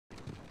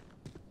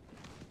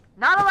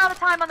Not a lot of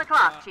time on the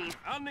clock, Chief.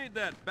 I'll need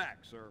that back,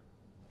 sir.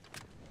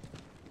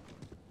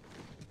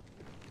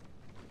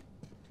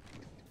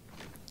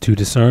 To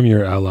disarm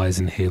your allies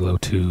in Halo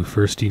 2,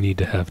 first you need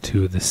to have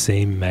 2 of the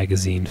same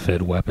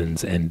magazine-fed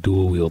weapons and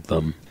dual-wield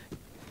them.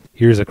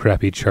 Here's a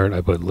crappy chart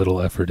I put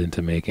little effort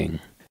into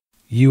making.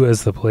 You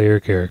as the player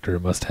character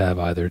must have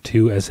either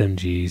 2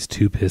 SMGs,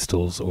 2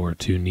 pistols, or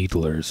 2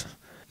 needlers.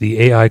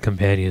 The AI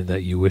companion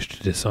that you wish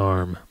to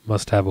disarm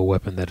must have a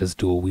weapon that is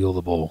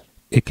dual-wieldable.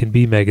 It can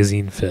be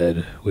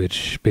magazine-fed,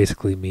 which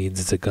basically means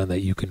it's a gun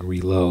that you can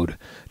reload,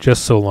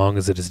 just so long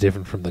as it is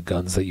different from the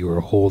guns that you are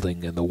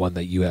holding and the one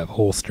that you have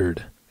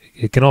holstered.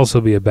 It can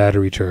also be a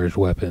battery-charged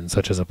weapon,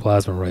 such as a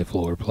plasma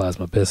rifle or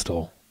plasma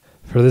pistol.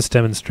 For this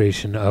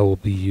demonstration, I will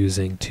be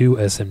using 2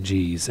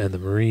 SMGs, and the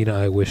Marine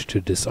I wish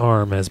to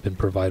disarm has been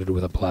provided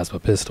with a plasma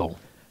pistol.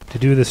 To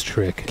do this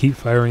trick, keep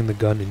firing the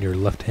gun in your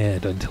left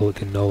hand until it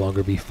can no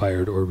longer be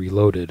fired or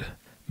reloaded.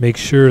 Make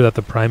sure that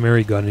the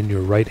primary gun in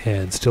your right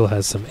hand still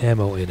has some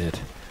ammo in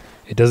it.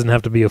 It doesn't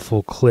have to be a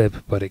full clip,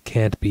 but it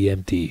can't be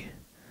empty.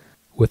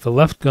 With the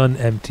left gun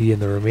empty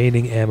and the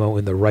remaining ammo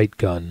in the right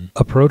gun,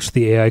 approach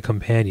the AI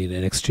companion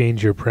and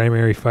exchange your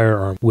primary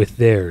firearm with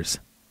theirs.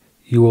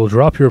 You will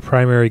drop your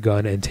primary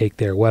gun and take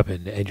their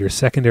weapon, and your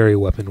secondary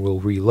weapon will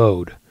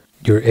reload.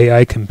 Your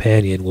AI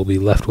companion will be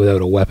left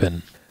without a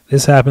weapon.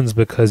 This happens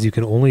because you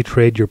can only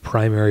trade your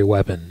primary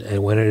weapon,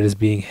 and when it is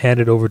being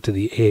handed over to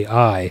the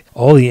AI,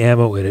 all the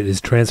ammo in it is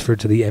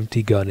transferred to the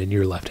empty gun in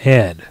your left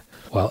hand.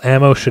 While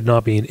ammo should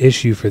not be an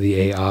issue for the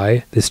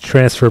AI, this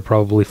transfer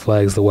probably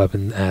flags the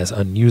weapon as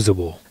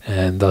unusable,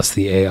 and thus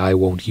the AI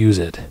won't use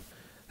it.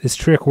 This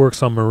trick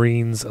works on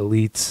Marines,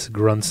 Elites,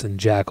 Grunts, and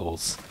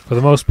Jackals. For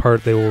the most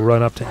part, they will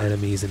run up to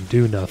enemies and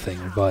do nothing,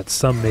 but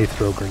some may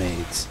throw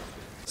grenades.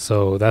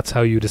 So that's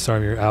how you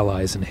disarm your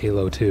allies in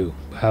Halo 2.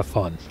 Have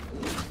fun.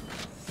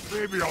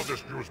 Maybe I'll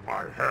just use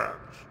my hands.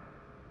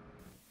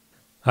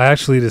 I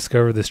actually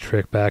discovered this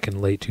trick back in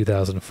late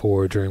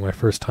 2004 during my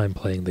first time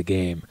playing the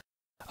game.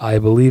 I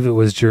believe it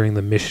was during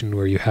the mission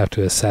where you have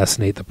to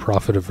assassinate the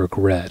Prophet of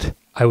Regret.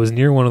 I was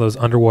near one of those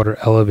underwater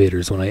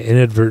elevators when I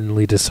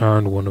inadvertently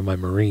disarmed one of my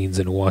Marines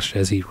and watched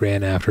as he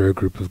ran after a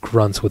group of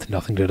grunts with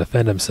nothing to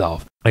defend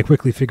himself. I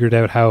quickly figured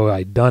out how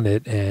I'd done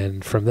it,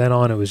 and from then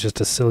on it was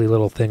just a silly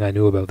little thing I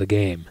knew about the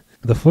game.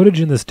 The footage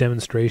in this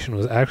demonstration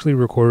was actually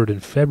recorded in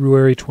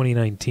February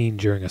 2019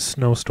 during a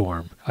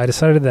snowstorm. I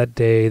decided that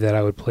day that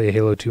I would play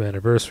Halo 2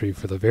 Anniversary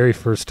for the very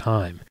first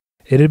time.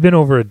 It had been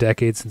over a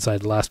decade since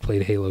I'd last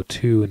played Halo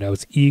 2, and I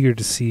was eager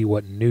to see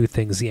what new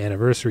things the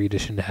Anniversary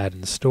Edition had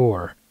in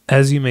store.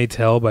 As you may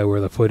tell by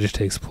where the footage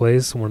takes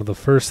place, one of the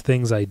first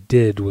things I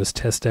did was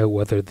test out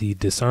whether the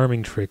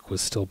disarming trick was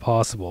still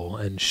possible,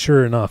 and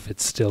sure enough, it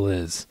still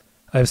is.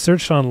 I've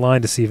searched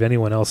online to see if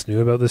anyone else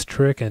knew about this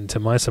trick, and to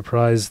my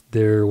surprise,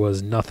 there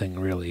was nothing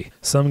really.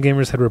 Some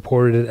gamers had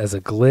reported it as a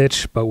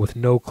glitch, but with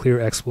no clear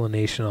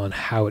explanation on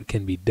how it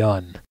can be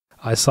done.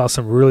 I saw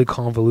some really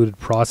convoluted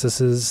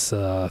processes,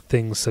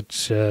 things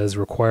such as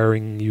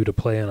requiring you to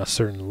play on a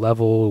certain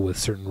level with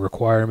certain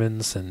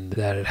requirements, and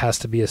that it has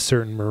to be a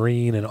certain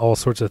Marine, and all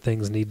sorts of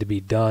things need to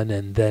be done,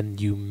 and then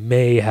you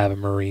may have a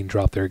Marine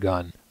drop their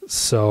gun.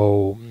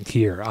 So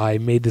here, I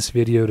made this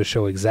video to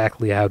show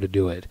exactly how to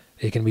do it.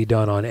 It can be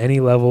done on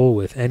any level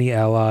with any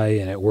ally,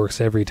 and it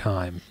works every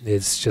time.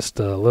 It's just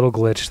a little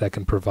glitch that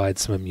can provide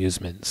some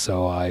amusement,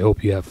 so I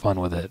hope you have fun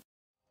with it.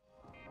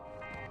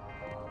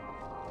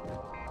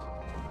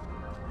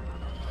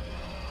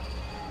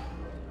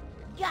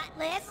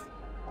 Gutless.